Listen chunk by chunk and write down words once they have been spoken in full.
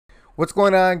What's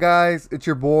going on, guys? It's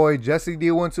your boy Jesse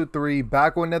D123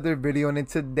 back with another video, and in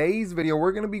today's video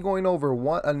we're going to be going over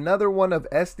another one of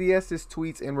SDS's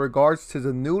tweets in regards to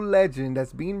the new legend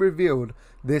that's being revealed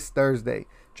this Thursday.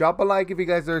 Drop a like if you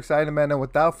guys are excited, man, and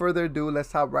without further ado,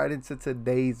 let's hop right into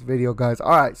today's video, guys.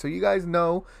 Alright, so you guys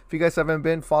know, if you guys haven't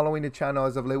been following the channel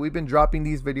as of late, we've been dropping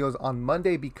these videos on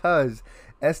Monday because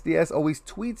SDS always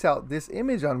tweets out this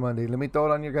image on Monday. Let me throw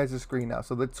it on your guys' screen now.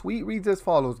 So the tweet reads as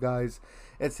follows, guys.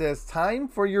 It says, time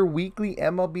for your weekly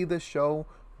MLB The Show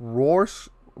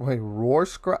Rorschach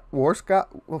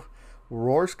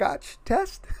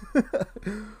test?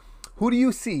 Who do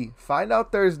you see? Find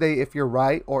out Thursday if you're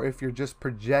right or if you're just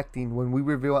projecting when we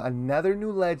reveal another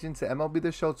new legend to MLB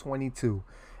The Show 22.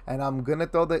 And I'm going to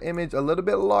throw the image a little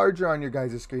bit larger on your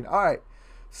guys' screen. Alright,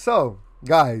 so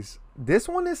guys, this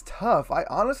one is tough. I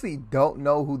honestly don't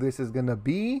know who this is going to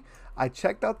be. I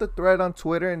checked out the thread on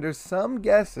Twitter and there's some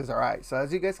guesses. Alright, so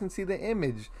as you guys can see the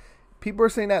image, people are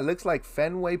saying that it looks like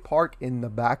Fenway Park in the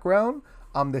background.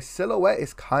 The silhouette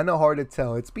is kind of hard to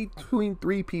tell. It's between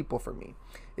three people for me.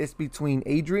 It's between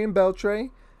Adrian Beltre,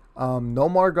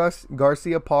 Nomar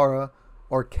Garciaparra,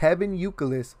 or Kevin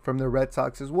Youkilis from the Red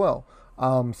Sox as well.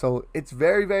 So it's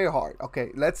very, very hard.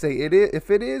 Okay, let's say it is. If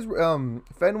it is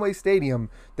Fenway Stadium,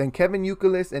 then Kevin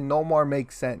Youkilis and Nomar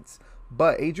make sense.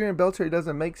 But Adrian Beltre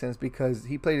doesn't make sense because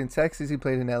he played in Texas, he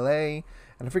played in LA,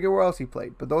 and I forget where else he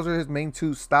played. But those are his main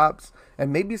two stops.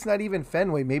 And maybe it's not even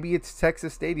Fenway. Maybe it's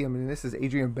Texas Stadium, and this is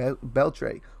Adrian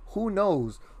Beltre. Who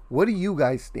knows? What do you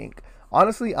guys think?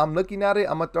 Honestly, I'm looking at it.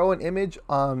 I'm going to throw an image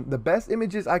on the best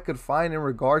images I could find in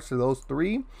regards to those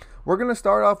three. We're going to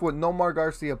start off with Nomar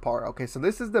Garciaparra. Okay, so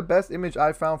this is the best image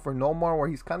I found for Nomar, where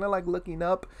he's kind of like looking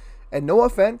up. And no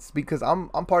offense, because I'm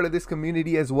part of this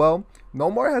community as well.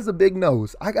 Nomar has a big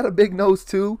nose. I got a big nose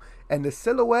too. And the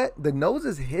silhouette, the nose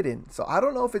is hidden. So I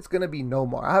don't know if it's going to be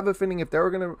Nomar. I have a feeling if they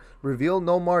were going to reveal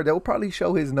Nomar, they'll probably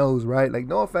show his nose, right? Like,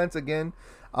 no offense again.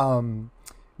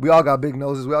 We all got big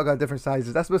noses. We all got different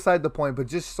sizes. That's beside the point. But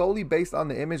just solely based on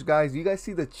the image, guys, you guys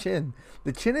see the chin.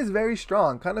 The chin is very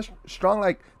strong. Kind of strong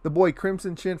like the boy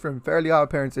Crimson Chin from Fairly Odd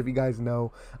Parents, if you guys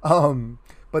know.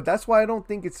 But that's why I don't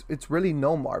think it's really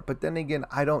Nomar. But then again,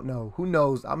 I don't know. Who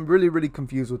knows? I'm really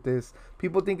confused with this.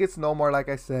 People think it's Nomar, like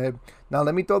I said. Now,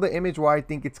 let me throw the image where I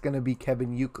think it's going to be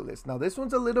Kevin Youkilis. Now, this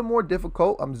one's a little more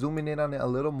difficult. I'm zooming in on it a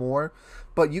little more.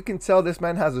 But you can tell this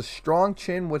man has a strong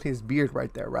chin with his beard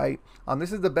right there, right?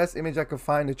 This is the best image I could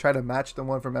find to try to match the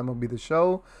one from MLB The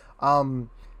Show.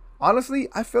 Honestly,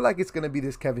 I feel like it's going to be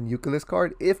this Kevin Youkilis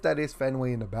card, if that is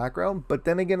Fenway in the background. But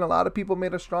then again, a lot of people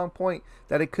made a strong point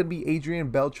that it could be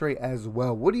Adrian Beltre as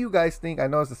well. What do you guys think? I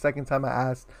know it's the second time I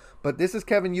asked, but this is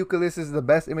Kevin Youkilis. This is the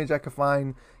best image I could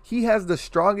find. He has the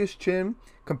strongest chin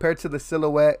compared to the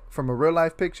silhouette from a real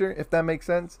life picture, if that makes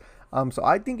sense. So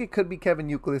I think it could be Kevin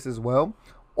Youkilis as well.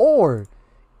 Or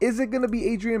is it going to be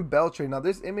Adrian Beltre? Now,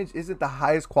 this image isn't the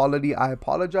highest quality. I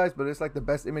apologize, but it's like the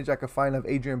best image I could find of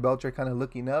Adrian Beltre kind of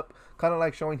looking up, kind of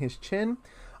like showing his chin.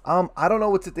 I don't know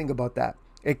what to think about that.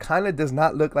 It kind of does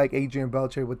not look like Adrian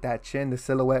Beltre with that chin, the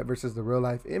silhouette versus the real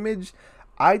life image.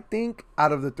 I think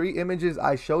out of the three images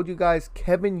I showed you guys,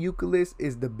 Kevin Youkilis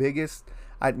is the biggest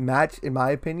match in my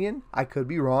opinion. I could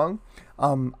be wrong.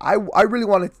 I really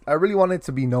want it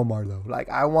to be Nomar though. Like,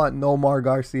 I want Nomar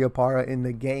Garciaparra in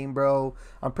the game, bro.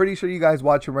 I'm pretty sure you guys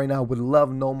watching right now would love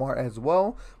Nomar as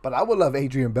well, but I would love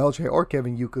Adrian Beltre or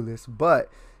Kevin Youkilis. But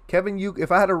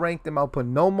if I had to rank them, I'll put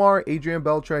Nomar, Adrian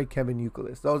Beltre, Kevin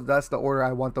Youkilis. That's the order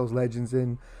I want those legends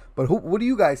in. But what do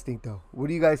you guys think though? What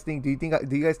do you guys think? Do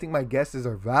you guys think my guesses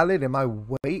are valid? Am I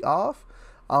way off?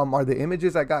 Are the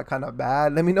images I got kind of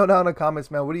bad? Let me know down in the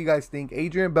comments, man. What do you guys think?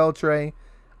 Adrian Beltre,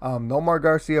 Nomar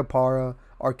Garciaparra,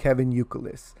 or Kevin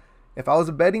Youkilis? If I was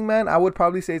a betting man, I would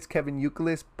probably say it's Kevin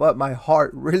Youkilis, but my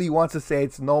heart really wants to say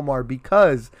it's Nomar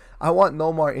because I want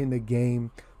Nomar in the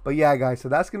game. But yeah, guys, so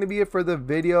that's going to be it for the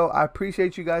video. I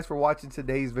appreciate you guys for watching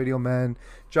today's video, man.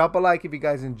 Drop a like if you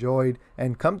guys enjoyed,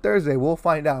 and come Thursday, we'll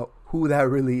find out who that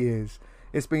really is.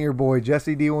 It's been your boy,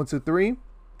 Jesse D123,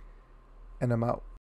 and I'm out.